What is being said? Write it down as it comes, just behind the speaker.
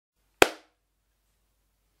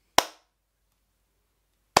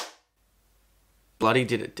Bloody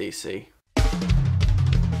did it, DC.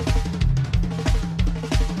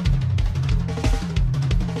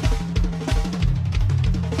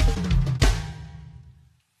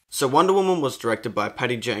 So Wonder Woman was directed by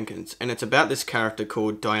Patty Jenkins, and it's about this character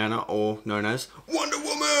called Diana, or known as Wonder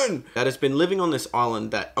Woman, that has been living on this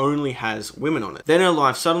island that only has women on it. Then her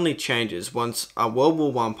life suddenly changes once a World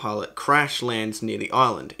War I pilot crash lands near the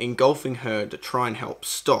island, engulfing her to try and help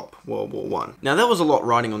stop World War I. Now that was a lot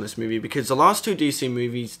riding on this movie, because the last two DC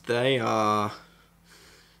movies, they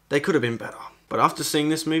could have been better. But after seeing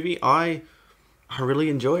this movie, I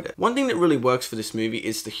really enjoyed it. One thing that really works for this movie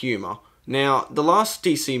is the humor. Now, the last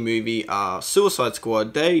DC movie, Suicide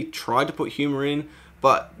Squad, they tried to put humor in,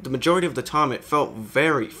 but the majority of the time it felt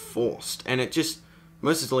very forced, and it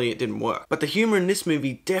didn't work. But the humor in this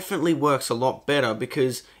movie definitely works a lot better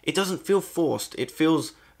because it doesn't feel forced, it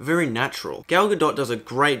feels very natural. Gal Gadot does a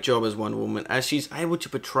great job as Wonder Woman, as she's able to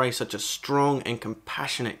portray such a strong and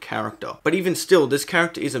compassionate character. But even still, this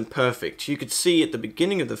character isn't perfect. You could see at the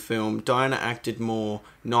beginning of the film, Diana acted more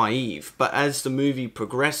naive, but as the movie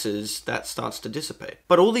progresses, that starts to dissipate.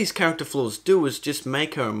 But all these character flaws do is just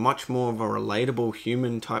make her much more of a relatable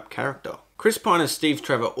human type character. Chris Pine as Steve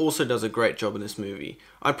Trevor also does a great job in this movie.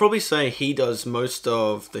 I'd probably say he does most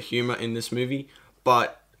of the humor in this movie,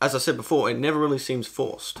 but as I said before, it never really seems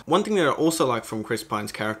forced. One thing that I also like from Chris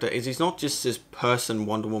Pine's character is he's not just this person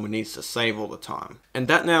Wonder Woman needs to save all the time. And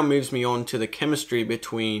that now moves me on to the chemistry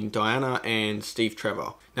between Diana and Steve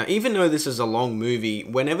Trevor. Now, even though this is a long movie,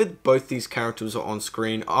 whenever both these characters are on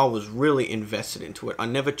screen, I was really invested into it. I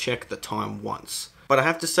never checked the time once. But I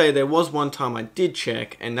have to say, there was one time I did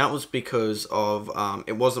check, and that was because of,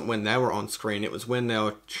 it wasn't when they were on screen, it was when they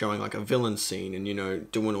were showing like a villain scene and, you know,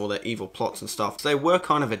 doing all their evil plots and stuff. So they were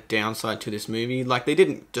kind of a downside to this movie. Like, they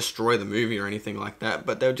didn't destroy the movie or anything like that,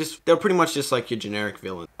 but they were pretty much just like your generic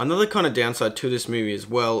villain. Another kind of downside to this movie as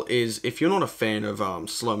well is if you're not a fan of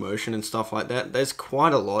slow motion and stuff like that, there's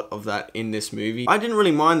quite a lot of that in this movie. I didn't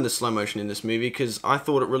really mind the slow motion in this movie because I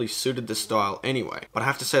thought it really suited the style anyway. But I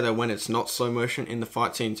have to say that when it's not slow motion in the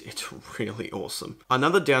fight scenes, it's really awesome.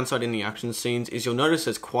 Another downside in the action scenes is you'll notice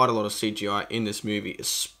there's quite a lot of CGI in this movie,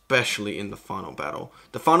 especially in the final battle.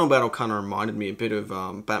 The final battle kind of reminded me a bit of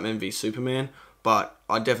Batman v Superman, but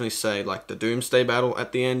I'd definitely say like the Doomsday battle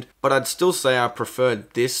at the end. But I'd still say I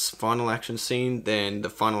preferred this final action scene than the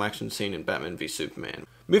final action scene in Batman v Superman.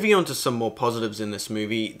 Moving on to some more positives in this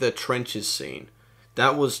movie, the trenches scene.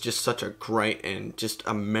 That was just such a great and just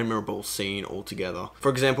a memorable scene altogether. For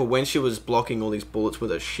example, when she was blocking all these bullets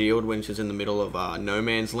with her shield when she was in the middle of no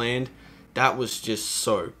man's land, that was just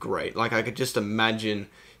so great. Like, I could just imagine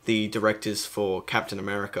the directors for Captain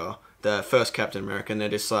America, the first Captain America, and they're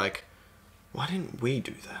just like, why didn't we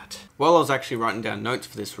do that? While I was actually writing down notes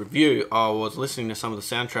for this review, I was listening to some of the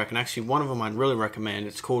soundtrack, and actually one of them I'd really recommend.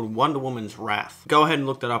 It's called Wonder Woman's Wrath. Go ahead and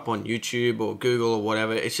look that up on YouTube or Google or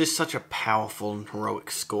whatever. It's just such a powerful and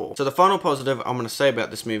heroic score. So the final positive I'm going to say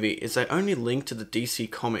about this movie is they only link to the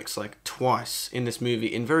DC comics like twice in this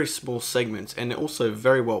movie in very small segments, and they're also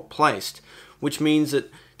very well placed, which means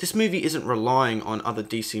that this movie isn't relying on other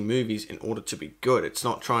DC movies in order to be good. It's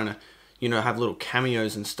not trying to, you know, have little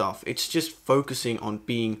cameos and stuff. It's just focusing on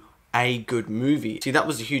being a good movie. See, that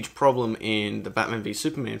was a huge problem in the Batman v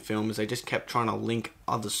Superman film, is they just kept trying to link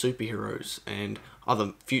other superheroes and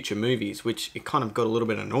other future movies, which it kind of got a little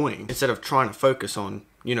bit annoying, instead of trying to focus on,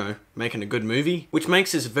 you know, making a good movie, which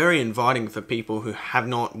makes this very inviting for people who have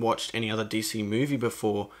not watched any other DC movie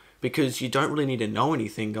before, because you don't really need to know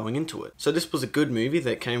anything going into it. So this was a good movie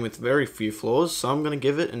that came with very few flaws, so I'm going to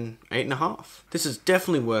give it an 8.5. This is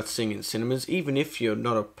definitely worth seeing in cinemas, even if you're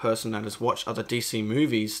not a person that has watched other DC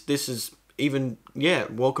movies. This is even, yeah,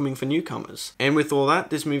 welcoming for newcomers. And with all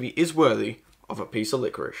that, this movie is worthy of a piece of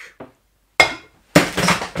licorice.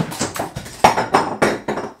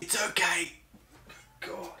 It's okay.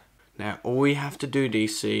 God. Now, all we have to do,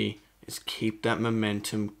 DC, is keep that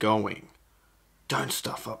momentum going. Don't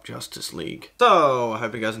stuff up Justice League. So, I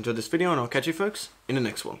hope you guys enjoyed this video, and I'll catch you folks in the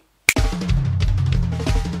next one.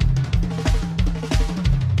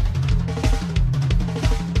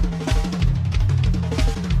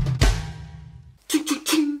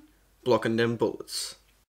 Blocking them bullets.